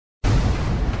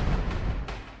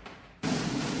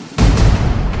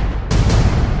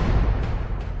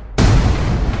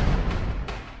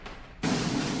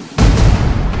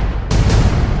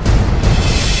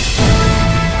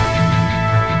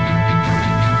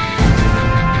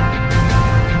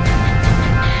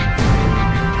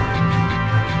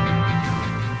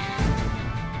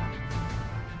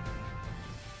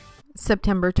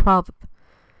September 12th.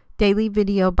 Daily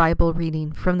video Bible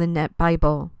reading from the Net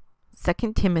Bible.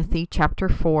 2 Timothy chapter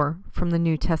 4 from the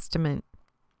New Testament.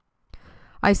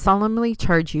 I solemnly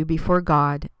charge you before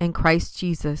God and Christ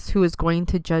Jesus, who is going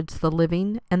to judge the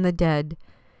living and the dead,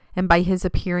 and by his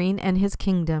appearing and his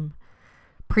kingdom.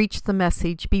 Preach the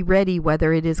message, be ready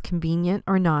whether it is convenient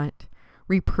or not.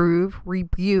 Reprove,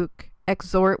 rebuke,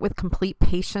 exhort with complete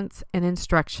patience and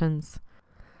instructions.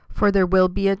 For there will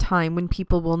be a time when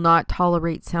people will not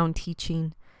tolerate sound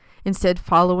teaching. Instead,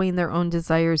 following their own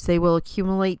desires, they will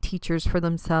accumulate teachers for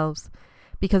themselves,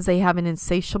 because they have an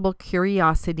insatiable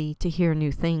curiosity to hear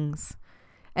new things.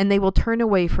 And they will turn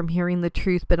away from hearing the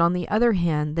truth, but on the other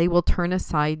hand, they will turn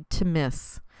aside to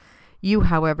miss. You,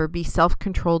 however, be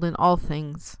self-controlled in all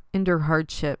things, endure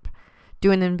hardship,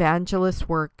 do an evangelist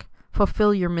work,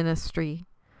 fulfill your ministry.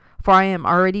 For I am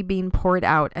already being poured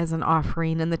out as an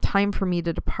offering, and the time for me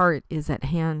to depart is at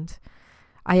hand.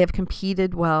 I have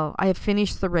competed well, I have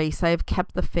finished the race, I have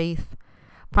kept the faith.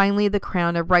 Finally, the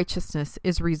crown of righteousness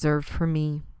is reserved for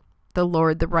me. The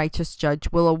Lord, the righteous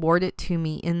judge, will award it to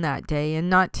me in that day, and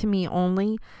not to me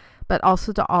only, but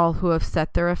also to all who have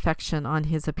set their affection on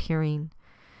his appearing.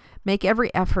 Make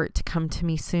every effort to come to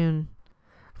me soon.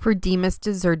 For Demas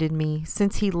deserted me,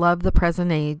 since he loved the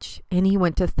present age, and he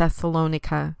went to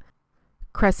Thessalonica.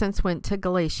 Crescens went to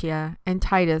Galatia, and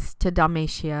Titus to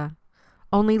Dalmatia.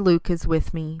 Only Luke is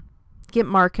with me. Get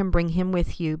Mark and bring him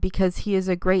with you, because he is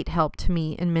a great help to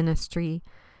me in ministry.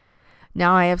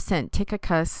 Now I have sent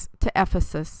Tychicus to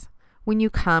Ephesus. When you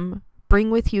come,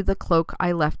 bring with you the cloak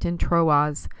I left in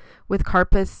Troas, with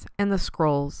Carpus and the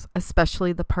scrolls,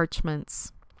 especially the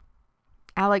parchments.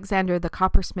 Alexander the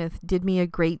coppersmith did me a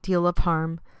great deal of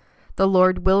harm. The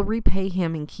Lord will repay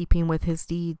him in keeping with his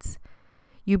deeds.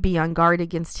 You be on guard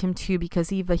against him too, because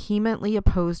he vehemently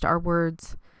opposed our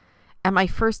words. At my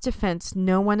first defense,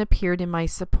 no one appeared in my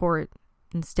support.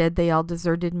 Instead, they all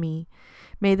deserted me.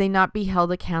 May they not be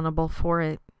held accountable for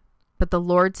it. But the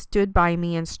Lord stood by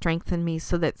me and strengthened me,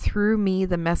 so that through me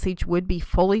the message would be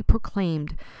fully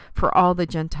proclaimed for all the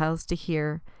Gentiles to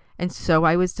hear. And so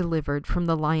I was delivered from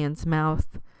the lion's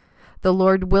mouth. The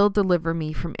Lord will deliver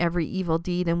me from every evil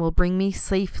deed and will bring me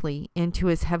safely into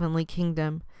his heavenly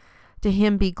kingdom. To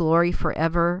him be glory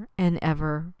forever and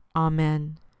ever.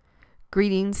 Amen.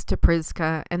 Greetings to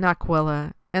Prisca and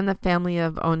Aquila and the family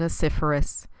of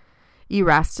Onesiphorus.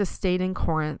 Erastus stayed in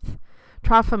Corinth.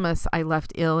 Trophimus I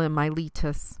left ill in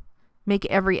Miletus. Make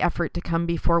every effort to come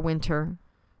before winter.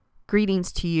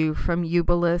 Greetings to you from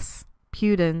Eubulus,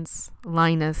 Pudens,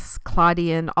 Linus,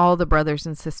 Claudia, and all the brothers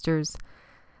and sisters.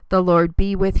 The Lord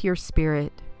be with your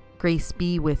spirit. Grace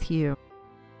be with you.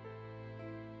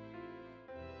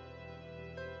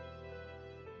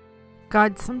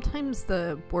 God, sometimes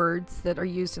the words that are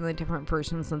used in the different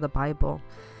versions of the Bible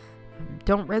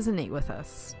don't resonate with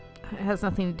us. It has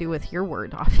nothing to do with your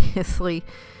word, obviously,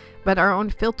 but our own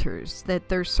filters, that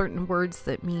there's certain words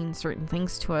that mean certain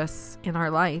things to us in our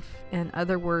life and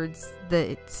other words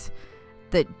that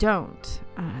don't.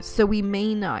 So we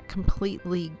may not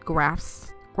completely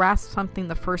grasp something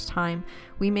the first time.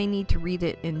 We may need to read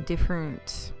it in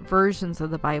different versions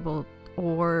of the Bible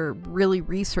or really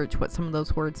research what some of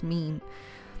those words mean.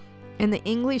 In the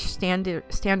English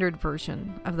standard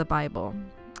version of the Bible,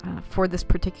 for this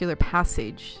particular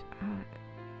passage,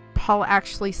 Paul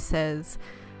actually says,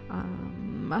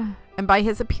 and by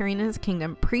his appearing in his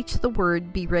kingdom, preach the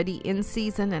word, be ready in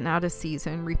season and out of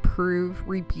season, reprove,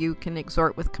 rebuke, and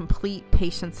exhort with complete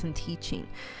patience and teaching.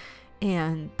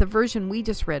 And the version we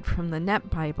just read from the Net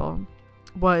Bible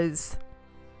was,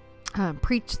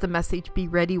 preach the message, be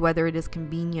ready whether it is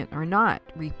convenient or not,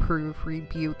 reprove,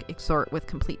 rebuke, exhort with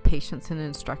complete patience and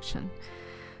instruction.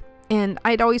 And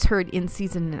I'd always heard in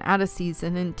season and out of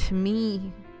season, and to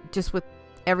me, just with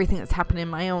everything that's happened in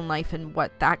my own life and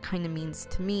what that kind of means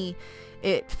to me,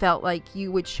 it felt like you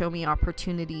would show me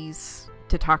opportunities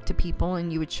to talk to people,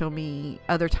 and you would show me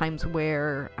other times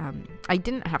where I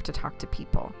didn't have to talk to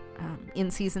people in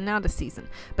season, out of season,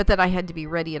 but that I had to be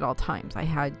ready at all times. I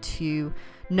had to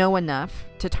know enough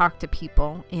to talk to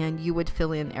people, and you would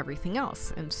fill in everything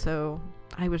else. And so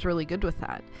I was really good with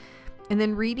that. And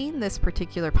then reading this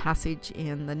particular passage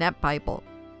in the Net Bible,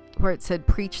 where it said,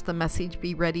 preach the message,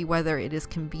 be ready whether it is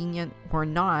convenient or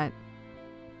not,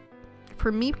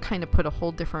 for me kind of put a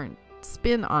whole different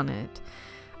spin on it.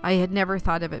 I had never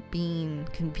thought of it being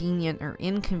convenient or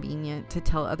inconvenient to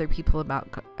tell other people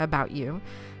about you.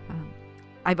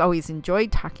 I've always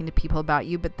enjoyed talking to people about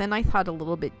you, but then I thought a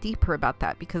little bit deeper about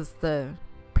that, because the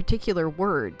particular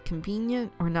word,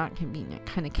 convenient or not convenient,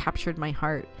 kind of captured my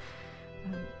heart.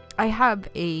 I have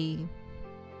a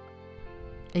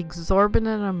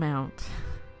exorbitant amount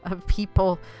of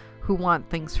people who want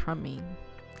things from me.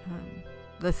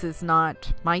 This is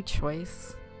not my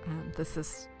choice. This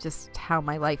is just how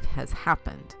my life has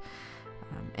happened.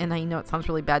 And I know it sounds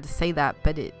really bad to say that,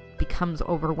 but it becomes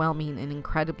overwhelming and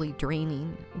incredibly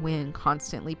draining when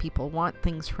constantly people want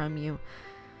things from you,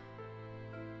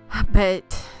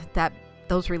 but that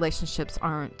those relationships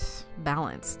aren't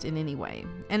balanced in any way.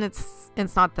 And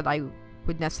it's not that I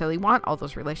would necessarily want all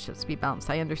those relationships to be balanced.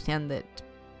 I understand that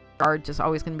there are just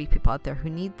always going to be people out there who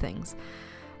need things.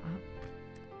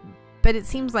 But it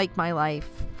seems like my life,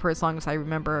 for as long as I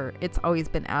remember, it's always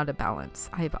been out of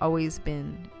balance. I've always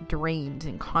been drained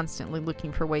and constantly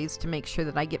looking for ways to make sure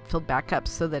that I get filled back up,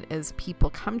 so that as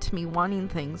people come to me wanting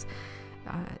things,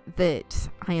 that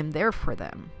I am there for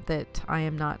them, that I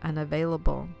am not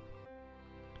unavailable.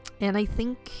 And I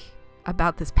think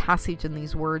about this passage and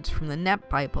these words from the Net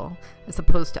Bible, as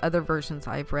opposed to other versions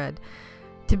I've read,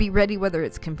 to be ready whether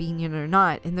it's convenient or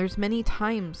not. And there's many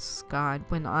times, God,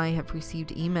 when I have received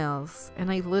emails and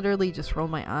I literally just roll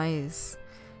my eyes.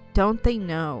 Don't they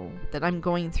know that I'm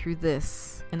going through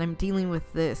this and I'm dealing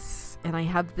with this and I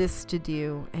have this to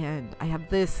do and I have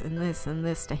this and this and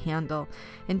this to handle?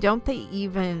 And don't they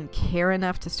even care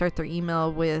enough to start their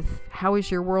email with, "How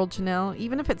is your world, Janelle?"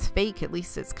 Even if it's fake, at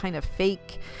least it's kind of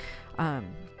fake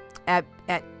at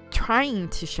trying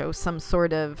to show some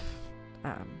sort of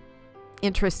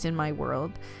interest in my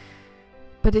world.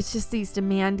 But it's just these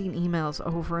demanding emails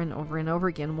over and over and over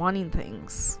again, wanting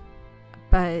things.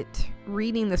 But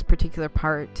reading this particular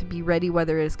part, to be ready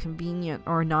whether it is convenient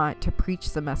or not to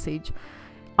preach the message,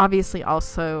 obviously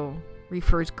also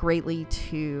refers greatly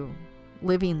to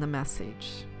living the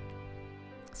message.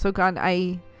 So God,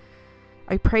 I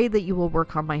pray that you will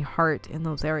work on my heart in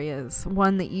those areas.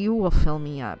 One, that you will fill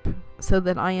me up so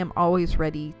that I am always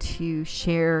ready to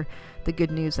share the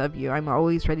good news of you. I'm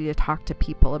always ready to talk to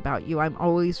people about you. I'm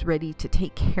always ready to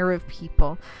take care of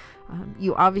people.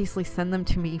 You obviously send them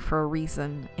to me for a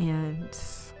reason, and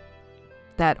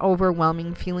that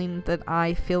overwhelming feeling that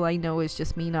I feel I know is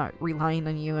just me not relying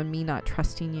on you and me not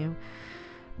trusting you.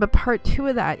 But part two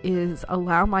of that is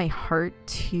allow my heart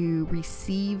to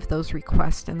receive those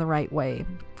requests in the right way.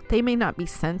 They may not be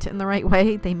sent in the right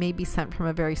way. They may be sent from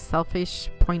a very selfish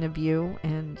point of view,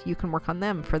 and you can work on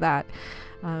them for that.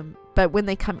 But when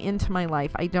they come into my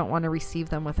life, I don't want to receive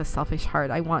them with a selfish heart.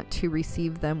 I want to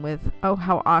receive them with, oh,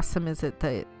 how awesome is it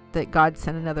that God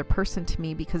sent another person to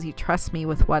me because he trusts me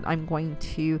with what I'm going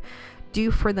to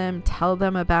do for them, tell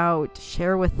them about,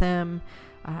 share with them,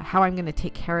 how I'm going to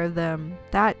take care of them.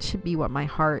 That should be what my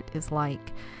heart is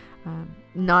like.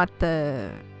 Not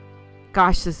the,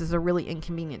 gosh, this is a really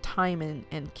inconvenient time,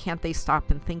 and can't they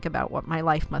stop and think about what my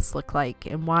life must look like,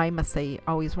 and why must they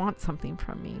always want something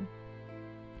from me?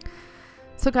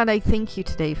 So God, I thank you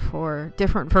today for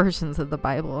different versions of the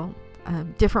Bible,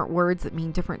 different words that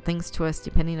mean different things to us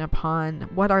depending upon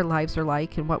what our lives are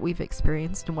like and what we've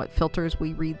experienced and what filters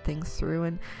we read things through.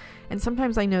 And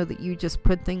sometimes I know that you just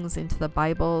put things into the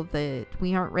Bible that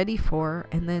we aren't ready for,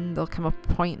 and then there'll come a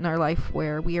point in our life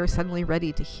where we are suddenly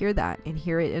ready to hear that and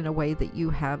hear it in a way that you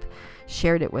have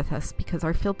shared it with us, because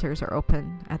our filters are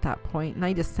open at that point. And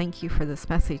I just thank you for this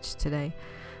message today.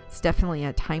 It's definitely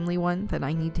a timely one that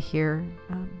I need to hear,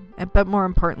 but more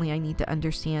importantly, I need to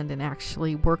understand and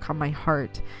actually work on my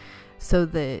heart so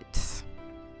that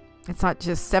it's not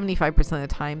just 75% of the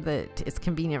time that it's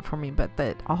convenient for me, but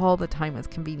that all the time it's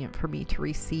convenient for me to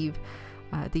receive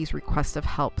these requests of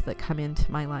help that come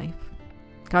into my life.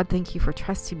 God, thank you for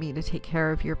trusting me to take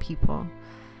care of your people.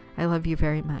 I love you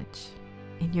very much.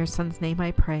 In your son's name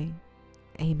I pray.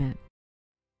 Amen.